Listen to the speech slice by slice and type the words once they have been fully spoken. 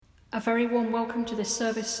A very warm welcome to this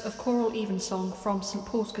service of choral evensong from St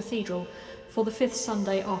Paul's Cathedral for the fifth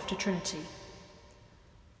Sunday after Trinity.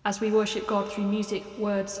 As we worship God through music,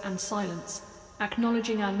 words and silence,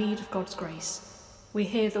 acknowledging our need of God's grace, we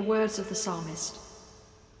hear the words of the psalmist,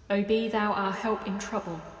 "O be thou our help in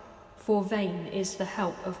trouble, for vain is the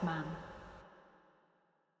help of man."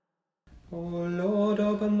 O Lord,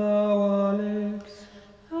 open thou our lips,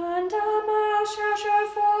 and our mouth shall show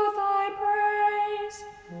forth thy praise.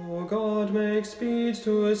 O God, make speed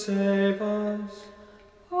to save us.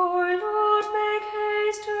 O Lord, make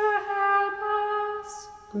haste to help us.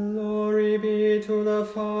 Glory be to the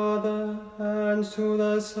Father, and to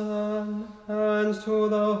the Son, and to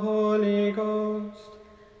the Holy Ghost.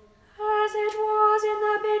 As it was in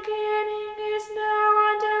the beginning, is now,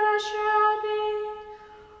 and ever shall be,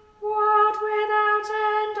 world without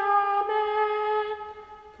end. Amen.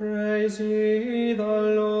 Praise ye the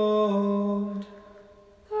Lord.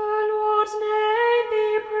 The Lord's name be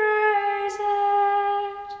praised.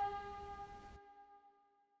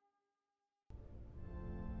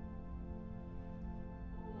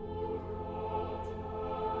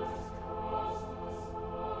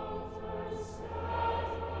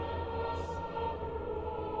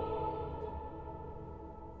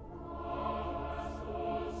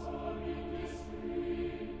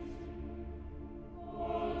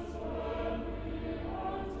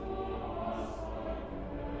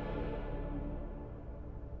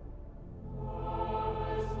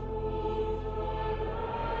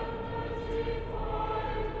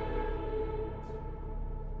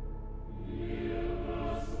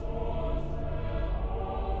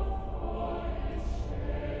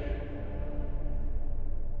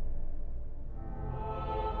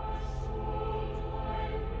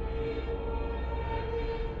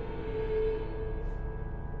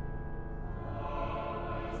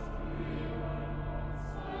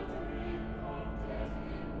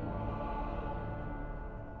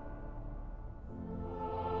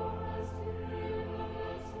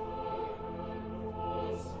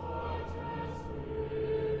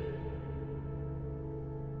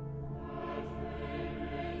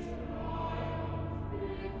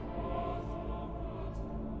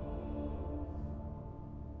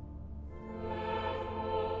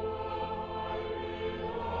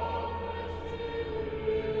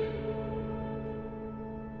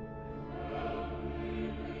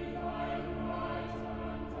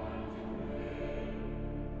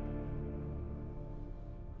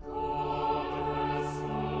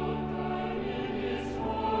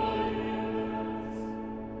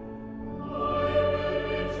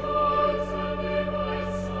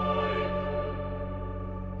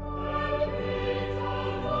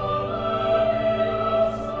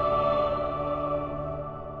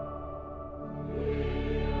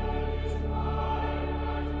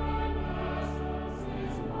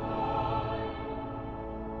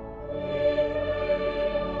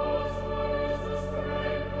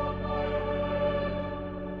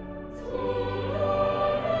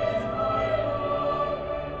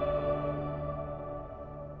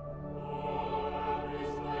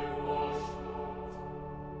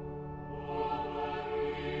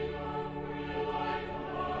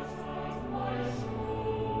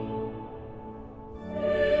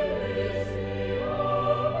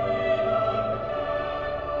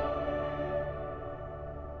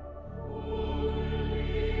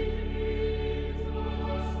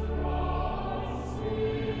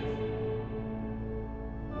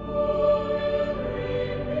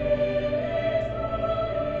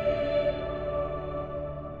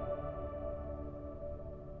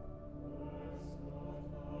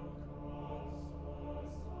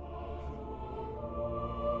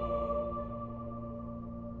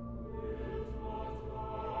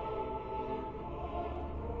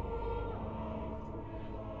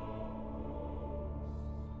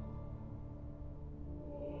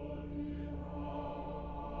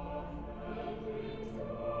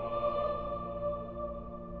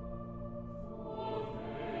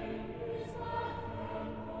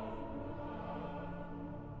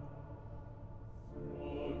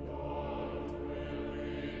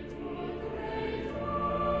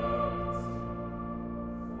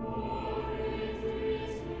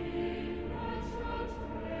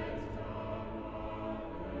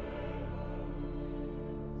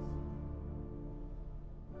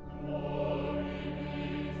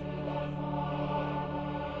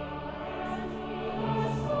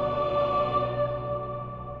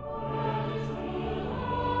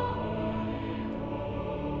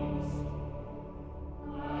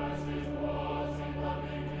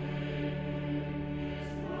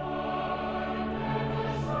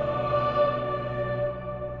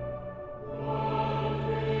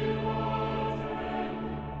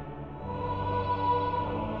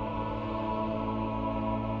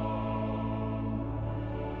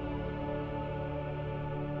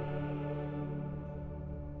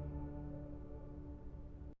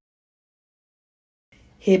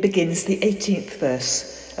 Here begins the 18th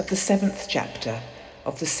verse of the 7th chapter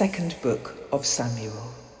of the 2nd book of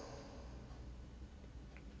Samuel.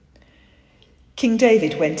 King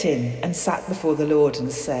David went in and sat before the Lord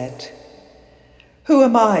and said, "Who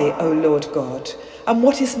am I, O Lord God, and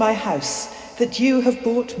what is my house that you have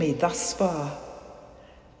brought me thus far?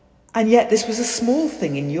 And yet this was a small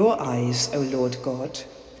thing in your eyes, O Lord God,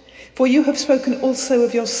 for you have spoken also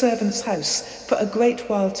of your servant's house for a great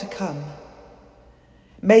while to come.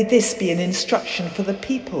 May this be an instruction for the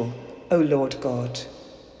people, O Lord God.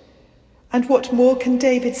 And what more can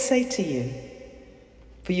David say to you?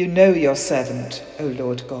 For you know your servant, O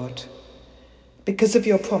Lord God. Because of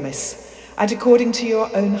your promise, and according to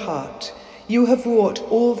your own heart, you have wrought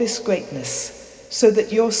all this greatness, so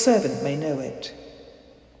that your servant may know it.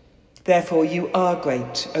 Therefore you are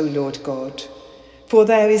great, O Lord God, for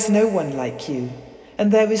there is no one like you,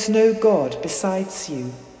 and there is no God besides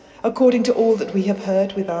you, according to all that we have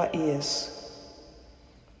heard with our ears.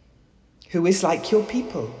 Who is like your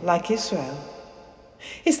people, like Israel?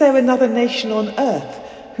 Is there another nation on earth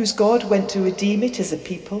whose God went to redeem it as a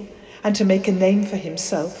people and to make a name for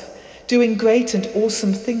himself, doing great and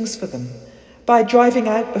awesome things for them, by driving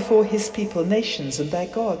out before his people nations and their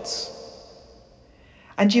gods?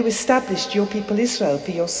 And you established your people Israel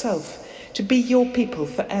for yourself, to be your people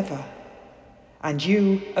forever. And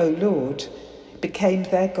you, O Lord, became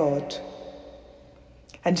their God.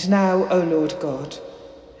 And now, O Lord God,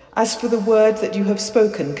 as for the word that you have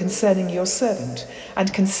spoken concerning your servant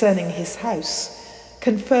and concerning his house,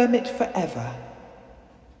 confirm it forever.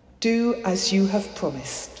 Do as you have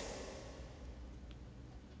promised.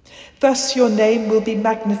 Thus your name will be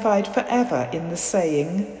magnified forever in the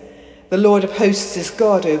saying, 'The Lord of hosts is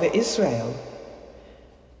God over Israel.'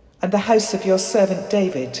 And the house of your servant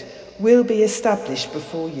David will be established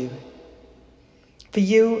before you. For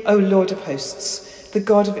you, O Lord of hosts, the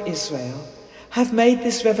God of Israel, have made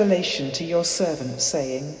this revelation to your servant,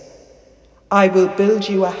 saying, 'I will build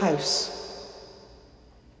you a house.'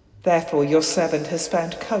 Therefore your servant has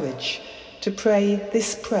found courage to pray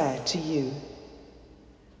this prayer to you.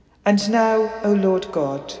 And now, O Lord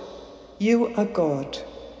God, you are God,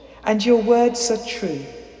 and your words are true,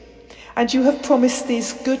 and you have promised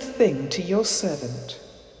this good thing to your servant.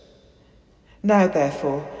 Now,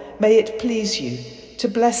 therefore, may it please you to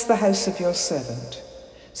bless the house of your servant,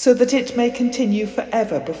 so that it may continue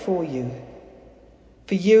forever before you.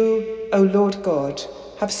 For you, O Lord God,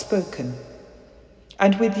 have spoken,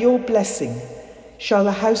 and with your blessing shall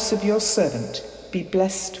the house of your servant be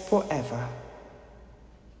blessed forever."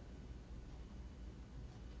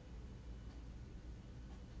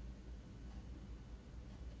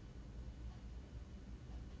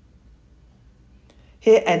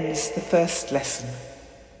 Here ends the first lesson.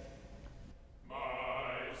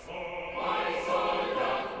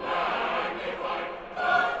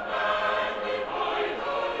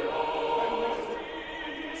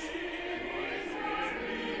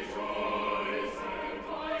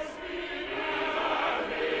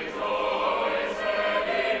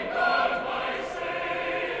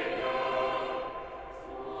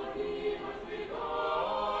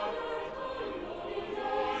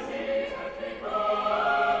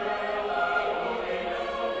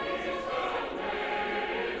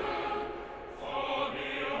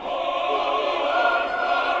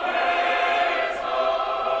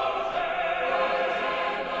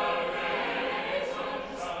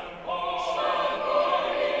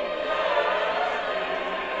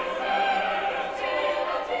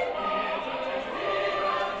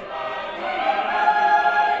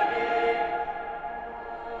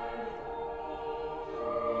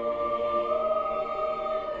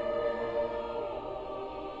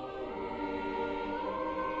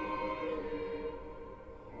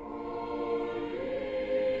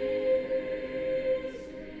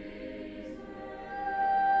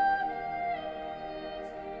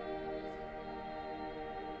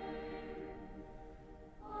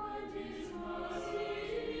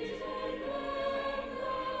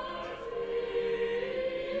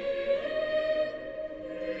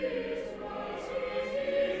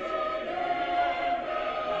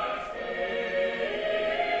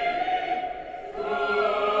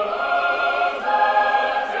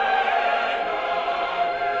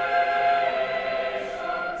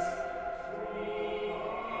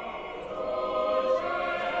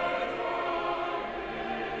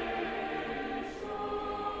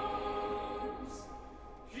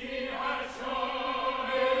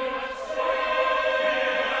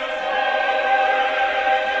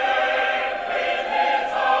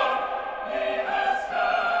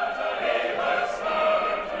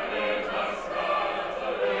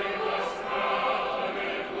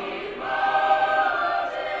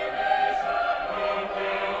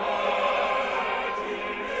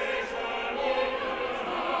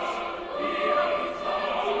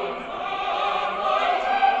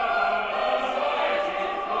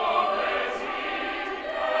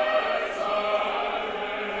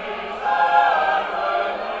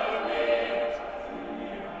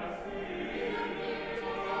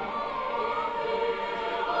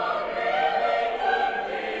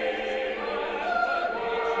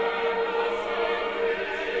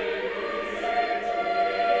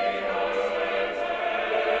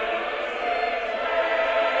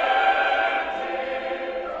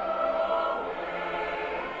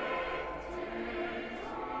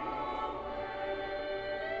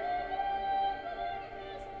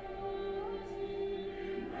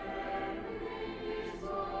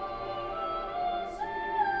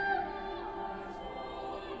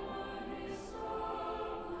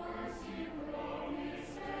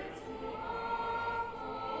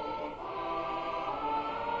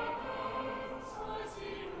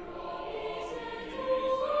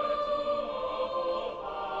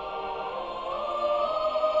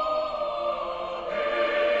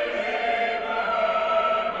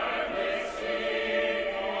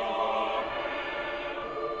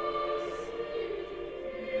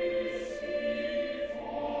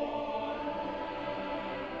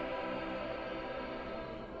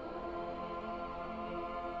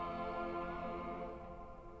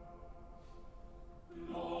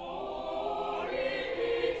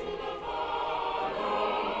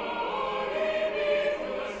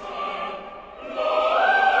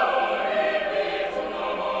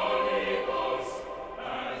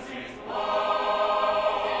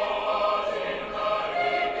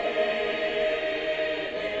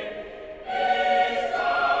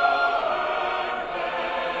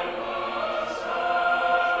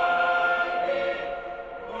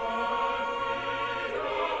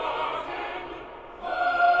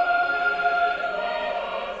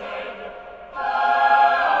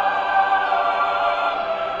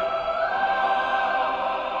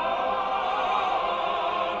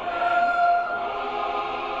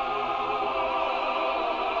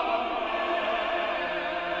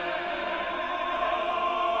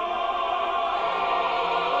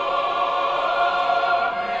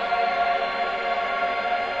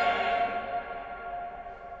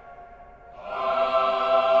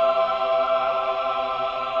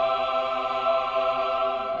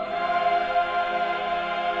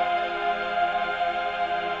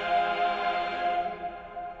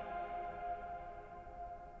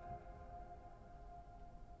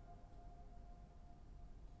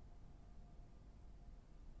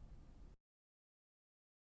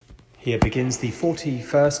 Here begins the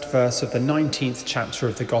 41st verse of the 19th chapter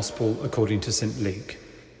of the Gospel according to St. Luke.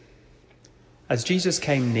 As Jesus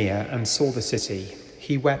came near and saw the city,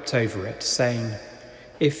 he wept over it, saying,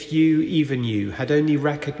 "If you, even you, had only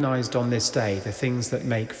recognized on this day the things that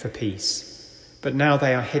make for peace, but now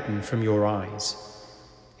they are hidden from your eyes.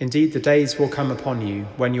 Indeed, the days will come upon you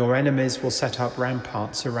when your enemies will set up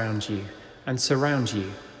ramparts around you and surround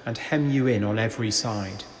you and hem you in on every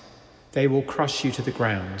side. They will crush you to the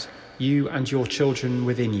ground, you and your children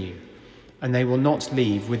within you, and they will not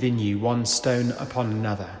leave within you one stone upon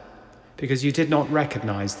another, because you did not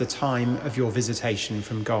recognize the time of your visitation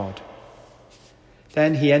from God."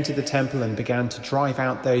 Then he entered the temple and began to drive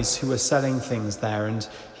out those who were selling things there, and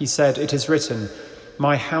he said, "It is written,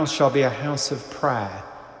 'My house shall be a house of prayer,'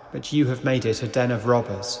 but you have made it a den of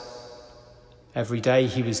robbers." Every day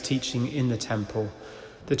he was teaching in the temple.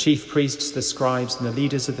 The chief priests, the scribes, and the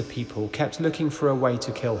leaders of the people kept looking for a way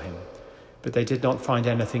to kill him, but they did not find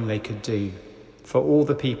anything they could do, for all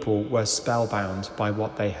the people were spellbound by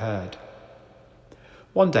what they heard.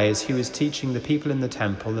 One day, as he was teaching the people in the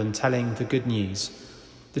temple and telling the good news,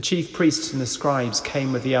 the chief priests and the scribes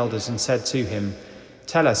came with the elders and said to him,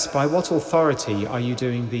 "Tell us, by what authority are you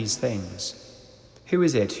doing these things? Who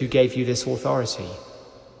is it who gave you this authority?"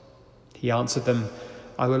 He answered them,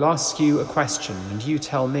 "I will ask you a question, and you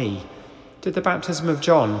tell me, did the baptism of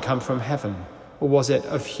John come from heaven, or was it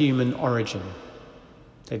of human origin?"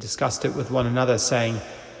 They discussed it with one another, saying,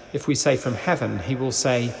 "If we say from heaven, he will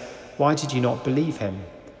say, 'Why did you not believe him?'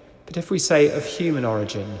 But if we say of human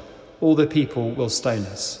origin, all the people will stone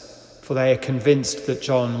us, for they are convinced that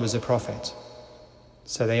John was a prophet."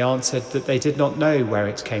 So they answered that they did not know where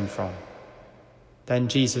it came from. Then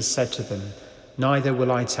Jesus said to them, "Neither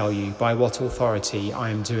will I tell you by what authority I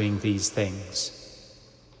am doing these things."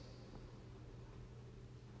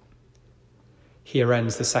 Here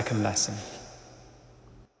ends the second lesson.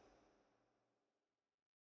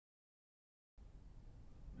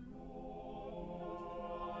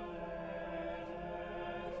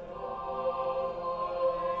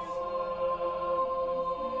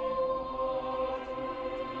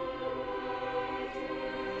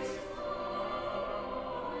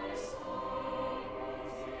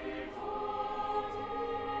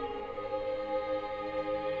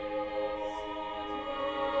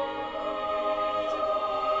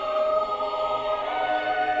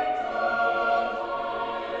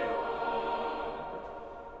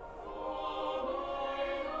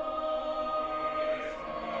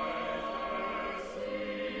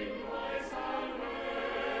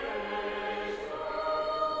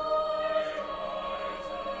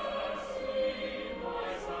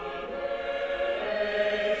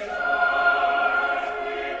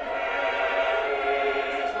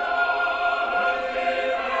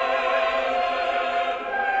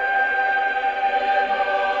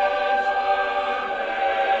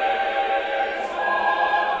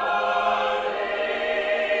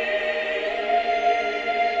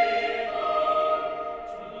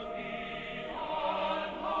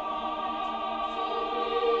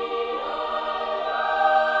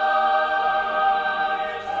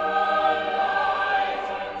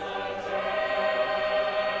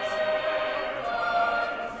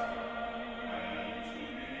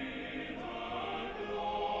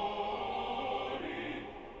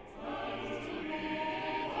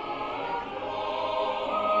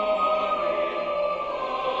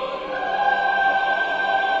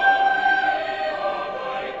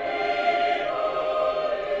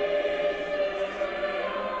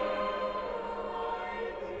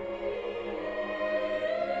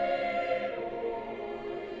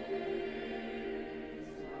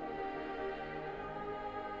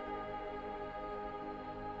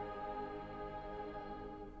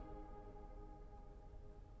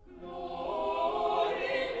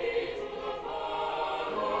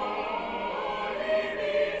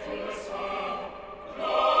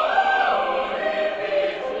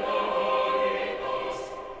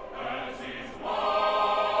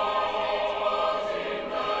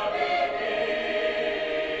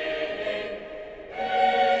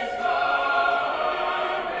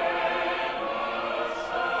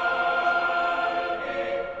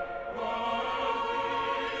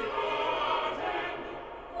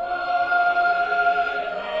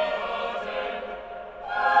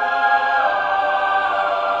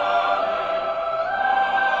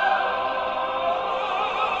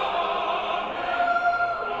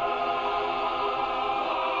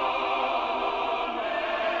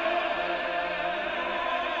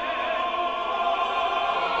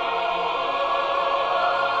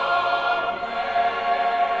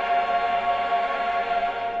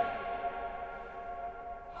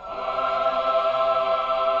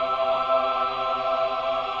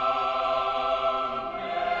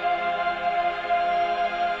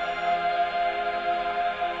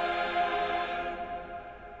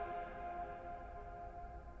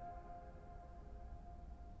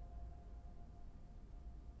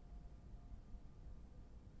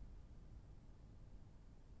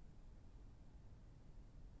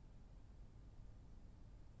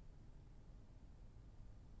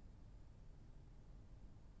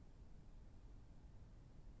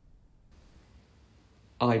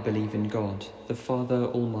 I believe in God, the Father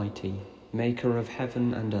Almighty, maker of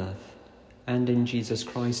heaven and earth, and in Jesus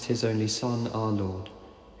Christ, his only Son, our Lord,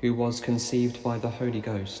 who was conceived by the Holy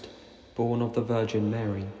Ghost, born of the Virgin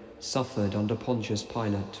Mary, suffered under Pontius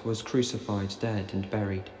Pilate, was crucified, dead, and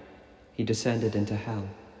buried. He descended into hell.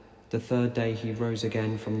 The third day he rose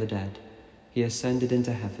again from the dead. He ascended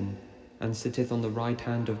into heaven, and sitteth on the right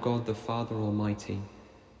hand of God the Father Almighty.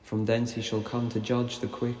 From thence he shall come to judge the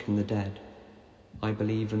quick and the dead. I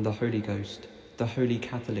believe in the Holy Ghost, the Holy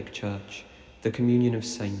Catholic Church, the communion of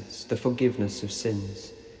saints, the forgiveness of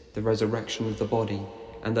sins, the resurrection of the body,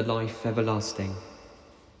 and the life everlasting.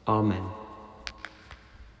 Amen.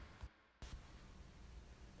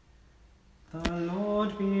 The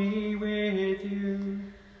Lord be with you.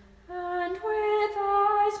 And with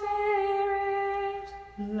thy spirit.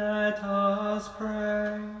 Let us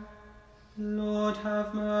pray. Lord,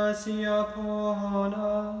 have mercy upon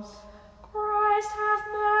us. Christ, have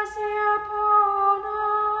mercy upon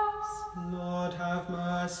us. Lord, have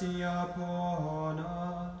mercy upon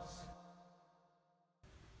us.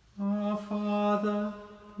 Our Father,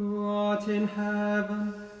 who art in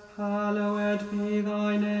heaven, hallowed be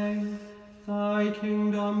thy name. Thy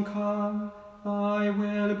kingdom come, thy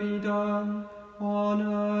will be done, on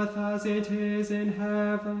earth as it is in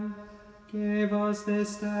heaven. Give us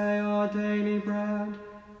this day our daily bread,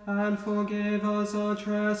 and forgive us our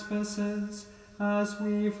trespasses, as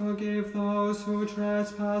we forgive those who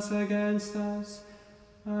trespass against us.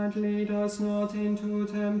 And lead us not into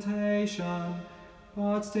temptation,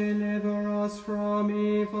 but deliver us from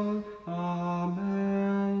evil.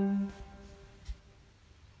 Amen.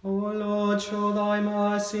 O Lord, show thy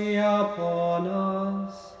mercy upon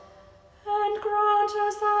us. And grant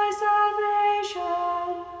us thy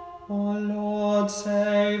salvation. O Lord,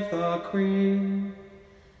 save the Queen.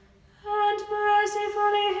 And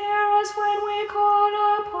mercifully hear us when we call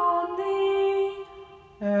upon thee.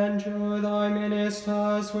 Endue thy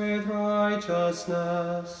ministers with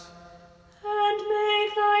righteousness. And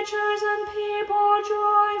make thy chosen people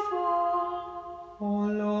joyful. O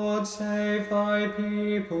Lord, save thy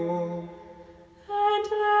people. And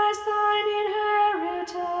bless thine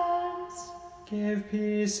inheritance. Give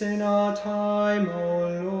peace in our time, O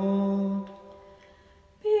Lord.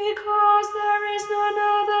 Because there is none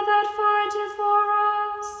other that fighteth for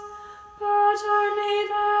us, but only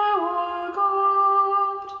thou, O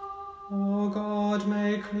God. O God,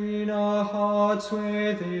 make clean our hearts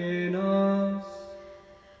within us.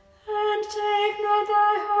 And take not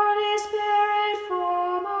thy Holy Spirit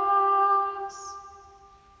from us.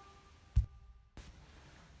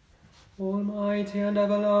 Almighty and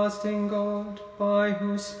everlasting God, by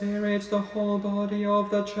whose Spirit the whole body of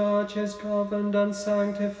the Church is governed and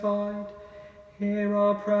sanctified, hear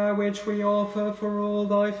our prayer which we offer for all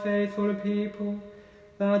thy faithful people,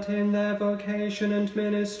 that in their vocation and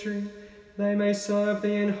ministry they may serve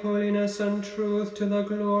thee in holiness and truth to the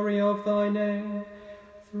glory of thy name,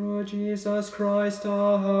 through Jesus Christ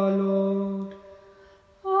our Lord.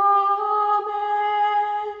 Amen.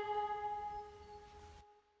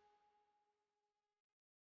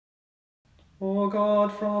 O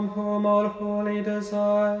God, from whom all holy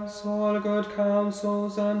desires, all good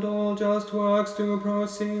counsels, and all just works do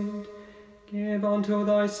proceed, give unto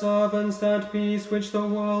thy servants that peace which the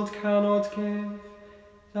world cannot give,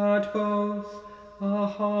 that both our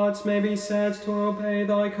hearts may be set to obey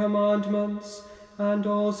thy commandments, and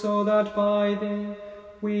also that by thee,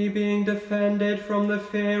 we being defended from the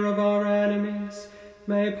fear of our enemies,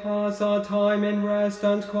 may pass our time in rest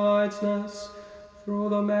and quietness, through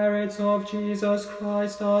the merits of Jesus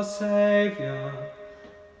Christ our Saviour.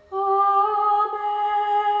 Amen.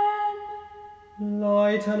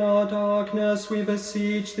 Lighten our darkness, we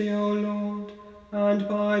beseech thee, O Lord, and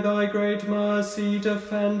by thy great mercy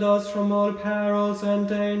defend us from all perils and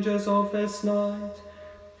dangers of this night,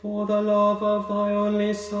 for the love of thy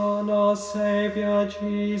only Son, our Saviour,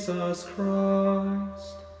 Jesus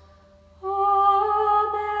Christ.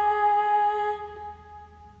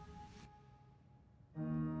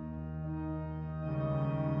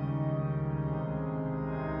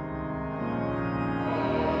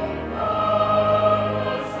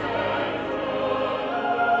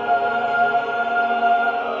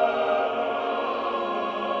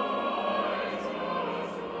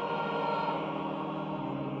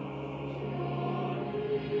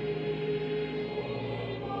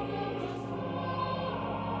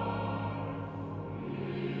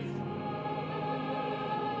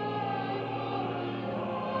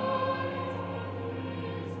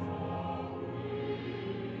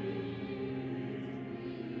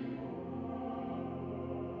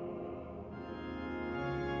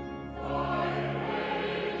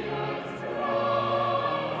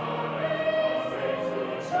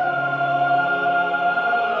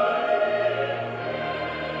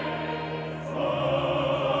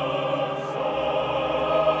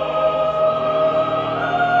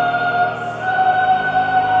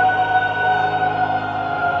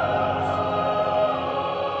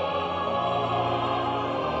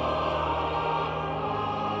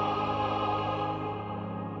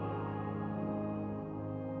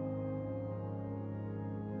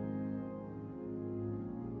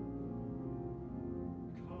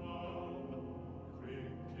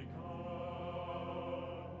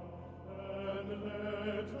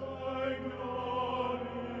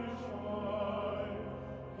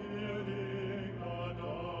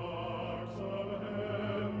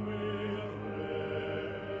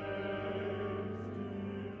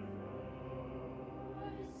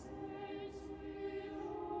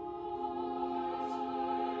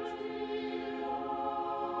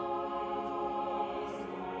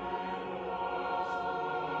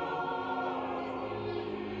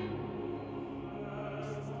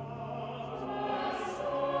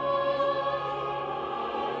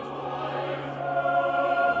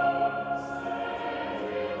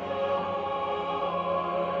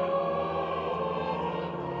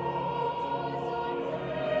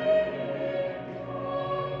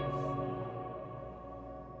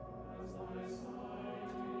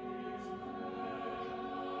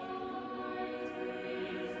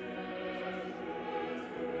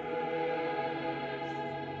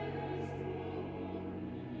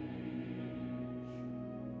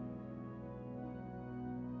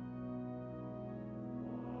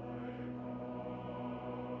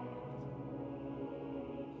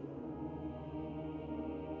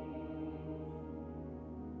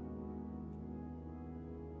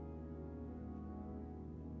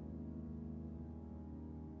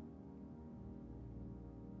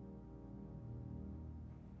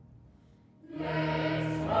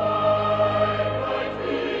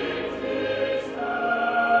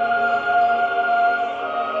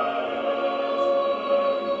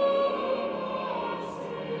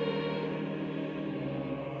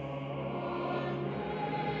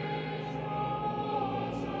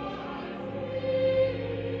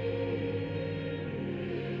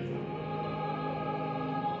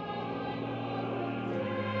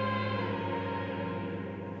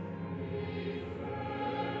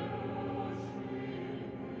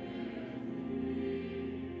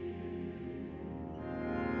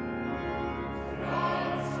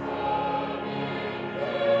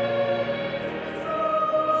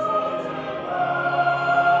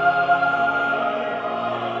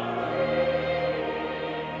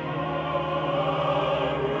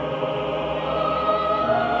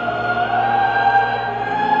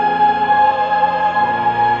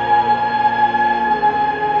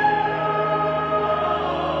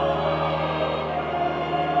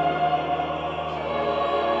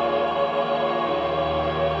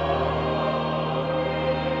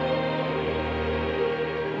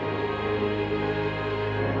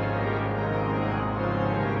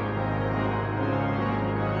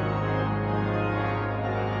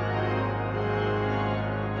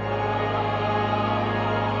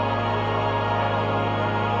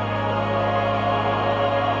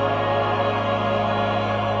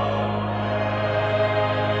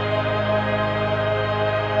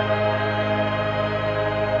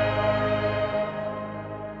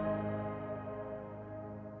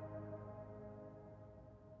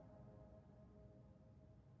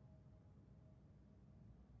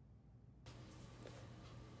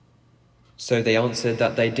 So they answered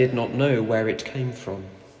that they did not know where it came from.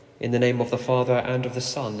 In the name of the Father, and of the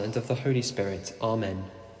Son, and of the Holy Spirit. Amen.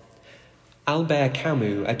 Albert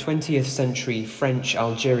Camus, a 20th century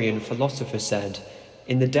French-Algerian philosopher, said,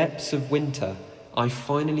 "In the depths of winter, I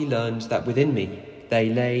finally learned that within me there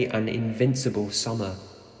lay an invincible summer."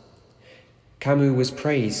 Camus was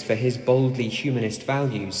praised for his boldly humanist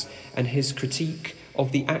values and his critique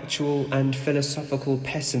of the actual and philosophical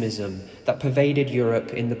pessimism that pervaded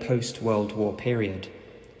Europe in the post-World War period.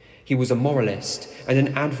 He was a moralist and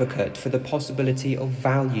an advocate for the possibility of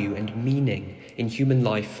value and meaning in human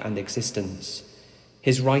life and existence.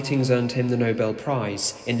 His writings earned him the Nobel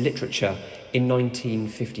Prize in Literature in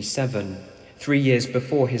 1957, 3 years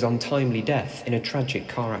before his untimely death in a tragic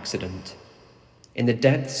car accident. "In the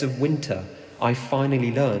depths of winter, I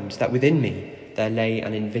finally learned that within me there lay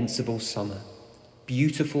an invincible summer."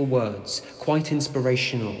 Beautiful words, quite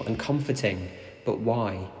inspirational and comforting, but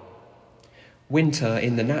why? Winter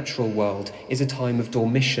in the natural world is a time of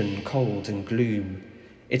dormition, cold and gloom.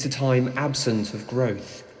 It's a time absent of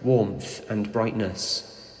growth, warmth and brightness.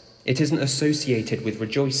 It isn't associated with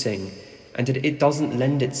rejoicing, and it doesn't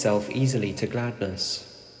lend itself easily to gladness.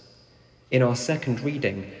 In our second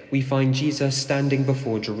reading, we find Jesus standing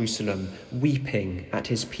before Jerusalem, weeping at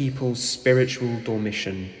his people's spiritual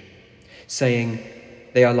dormition, saying,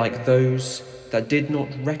 "They are like those that did not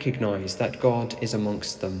recognize that God is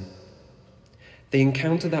amongst them." The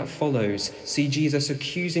encounter that follows see Jesus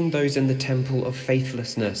accusing those in the temple of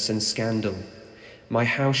faithlessness and scandal. "My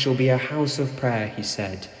house shall be a house of prayer," he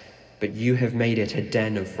said, "but you have made it a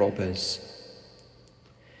den of robbers."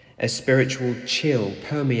 A spiritual chill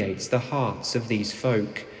permeates the hearts of these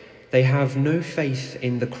folk. They have no faith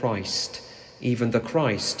in the Christ, even the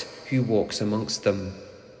Christ who walks amongst them.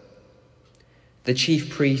 The chief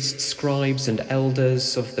priests, scribes, and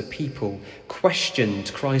elders of the people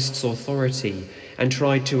questioned Christ's authority and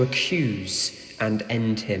tried to accuse and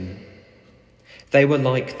end him. They were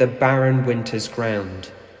like the barren winter's ground,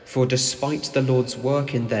 for despite the Lord's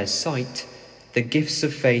work in their sight, the gifts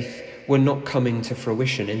of faith were not coming to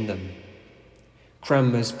fruition in them.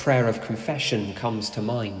 Cranmer's prayer of confession comes to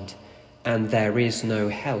mind, "And there is no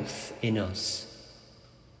health in us."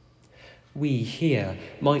 We here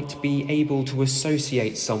might be able to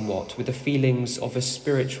associate somewhat with the feelings of a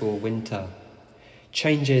spiritual winter.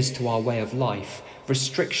 Changes to our way of life,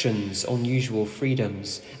 restrictions on usual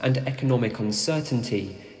freedoms, and economic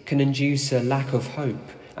uncertainty can induce a lack of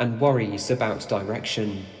hope and worries about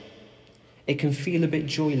direction. It can feel a bit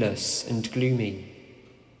joyless and gloomy.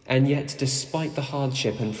 And yet, despite the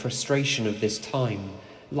hardship and frustration of this time,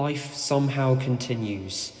 life somehow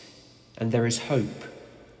continues, and there is hope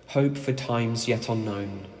for times yet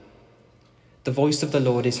unknown. The voice of the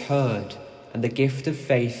Lord is heard, and the gift of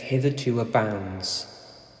faith hitherto abounds.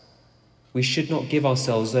 We should not give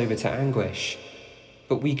ourselves over to anguish,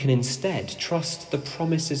 but we can instead trust the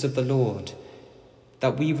promises of the Lord,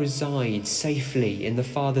 that we reside safely in the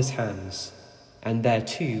Father's hands, and there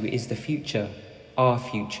too is the future, our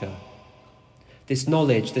future. This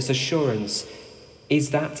knowledge, this assurance, is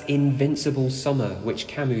that invincible summer which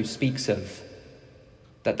Camus speaks of,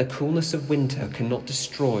 that the coolness of winter cannot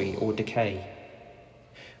destroy or decay.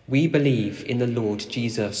 We believe in the Lord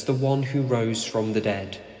Jesus, the one who rose from the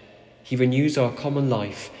dead. He renews our common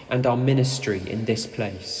life and our ministry in this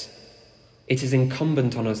place. It is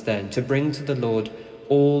incumbent on us then to bring to the Lord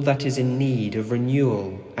all that is in need of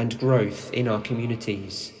renewal and growth in our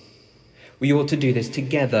communities. We ought to do this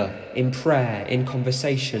together in prayer, in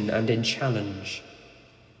conversation, and in challenge.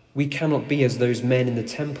 We cannot be as those men in the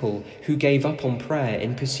temple who gave up on prayer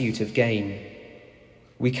in pursuit of gain.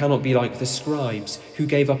 We cannot be like the scribes who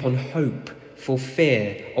gave up on hope for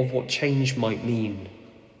fear of what change might mean.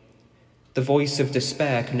 The voice of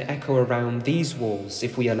despair can echo around these walls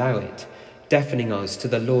if we allow it, deafening us to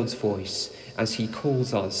the Lord's voice as he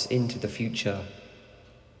calls us into the future.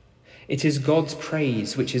 It is God's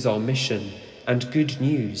praise which is our mission, and good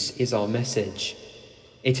news is our message.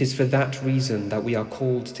 It is for that reason that we are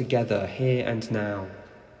called together here and now.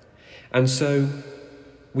 And so,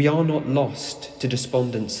 we are not lost to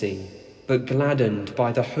despondency, but gladdened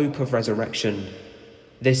by the hope of resurrection,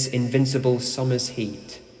 this invincible summer's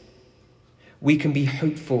heat. We can be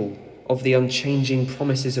hopeful of the unchanging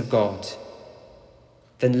promises of God.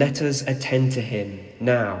 Then let us attend to him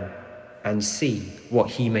now and see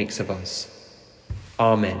what he makes of us.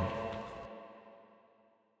 Amen.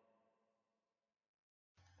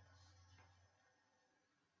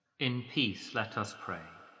 In peace, let us pray.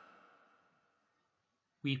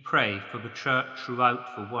 We pray for the Church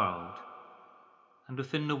throughout the world, and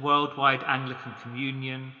within the worldwide Anglican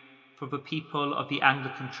Communion, for the people of the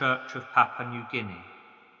Anglican Church of Papua New Guinea,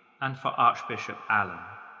 and for Archbishop Allen.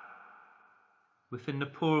 Within the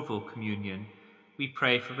Pourville Communion, we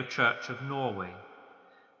pray for the Church of Norway,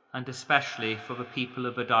 and especially for the people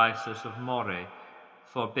of the Diocese of Moray,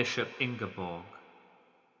 for Bishop Ingeborg.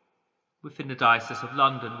 Within the Diocese of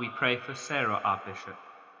London, we pray for Sarah, our Bishop,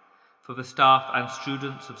 for the staff and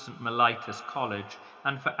students of St. Mellitus College,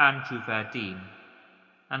 and for Andrew Verdeen,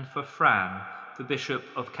 and for Fran, the Bishop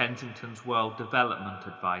of Kensington's World Development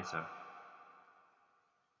Advisor.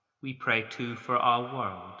 We pray too for our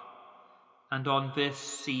world, and on this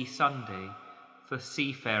Sea Sunday, for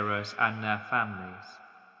seafarers and their families,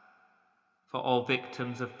 for all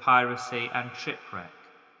victims of piracy and shipwreck,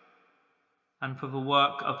 and for the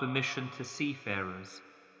work of the Mission to Seafarers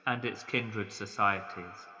and its kindred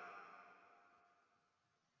societies.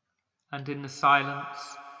 And in the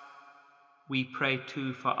silence, we pray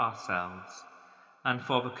too for ourselves and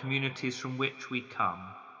for the communities from which we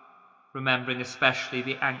come, remembering especially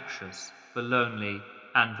the anxious, the lonely,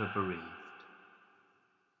 and the bereaved.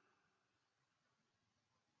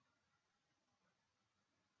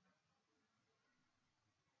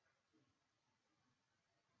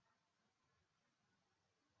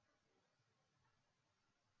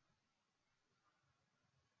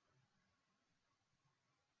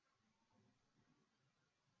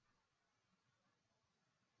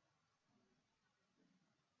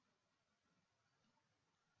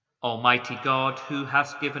 Almighty God, who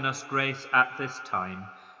hast given us grace at this time,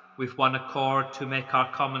 with one accord to make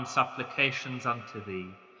our common supplications unto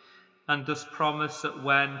thee, and dost promise that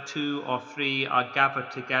when 2 or 3 are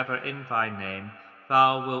gathered together in thy name,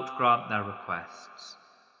 thou wilt grant their requests.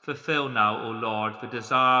 Fulfill now, O Lord, the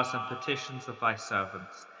desires and petitions of thy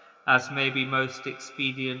servants, as may be most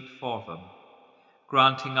expedient for them,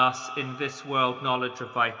 granting us in this world knowledge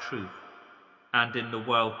of thy truth, and in the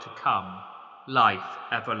world to come life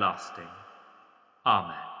everlasting.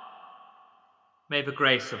 Amen. May the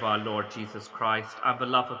grace of our Lord Jesus Christ, and the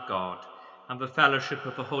love of God, and the fellowship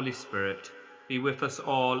of the Holy Spirit be with us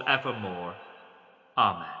all evermore.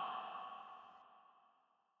 Amen.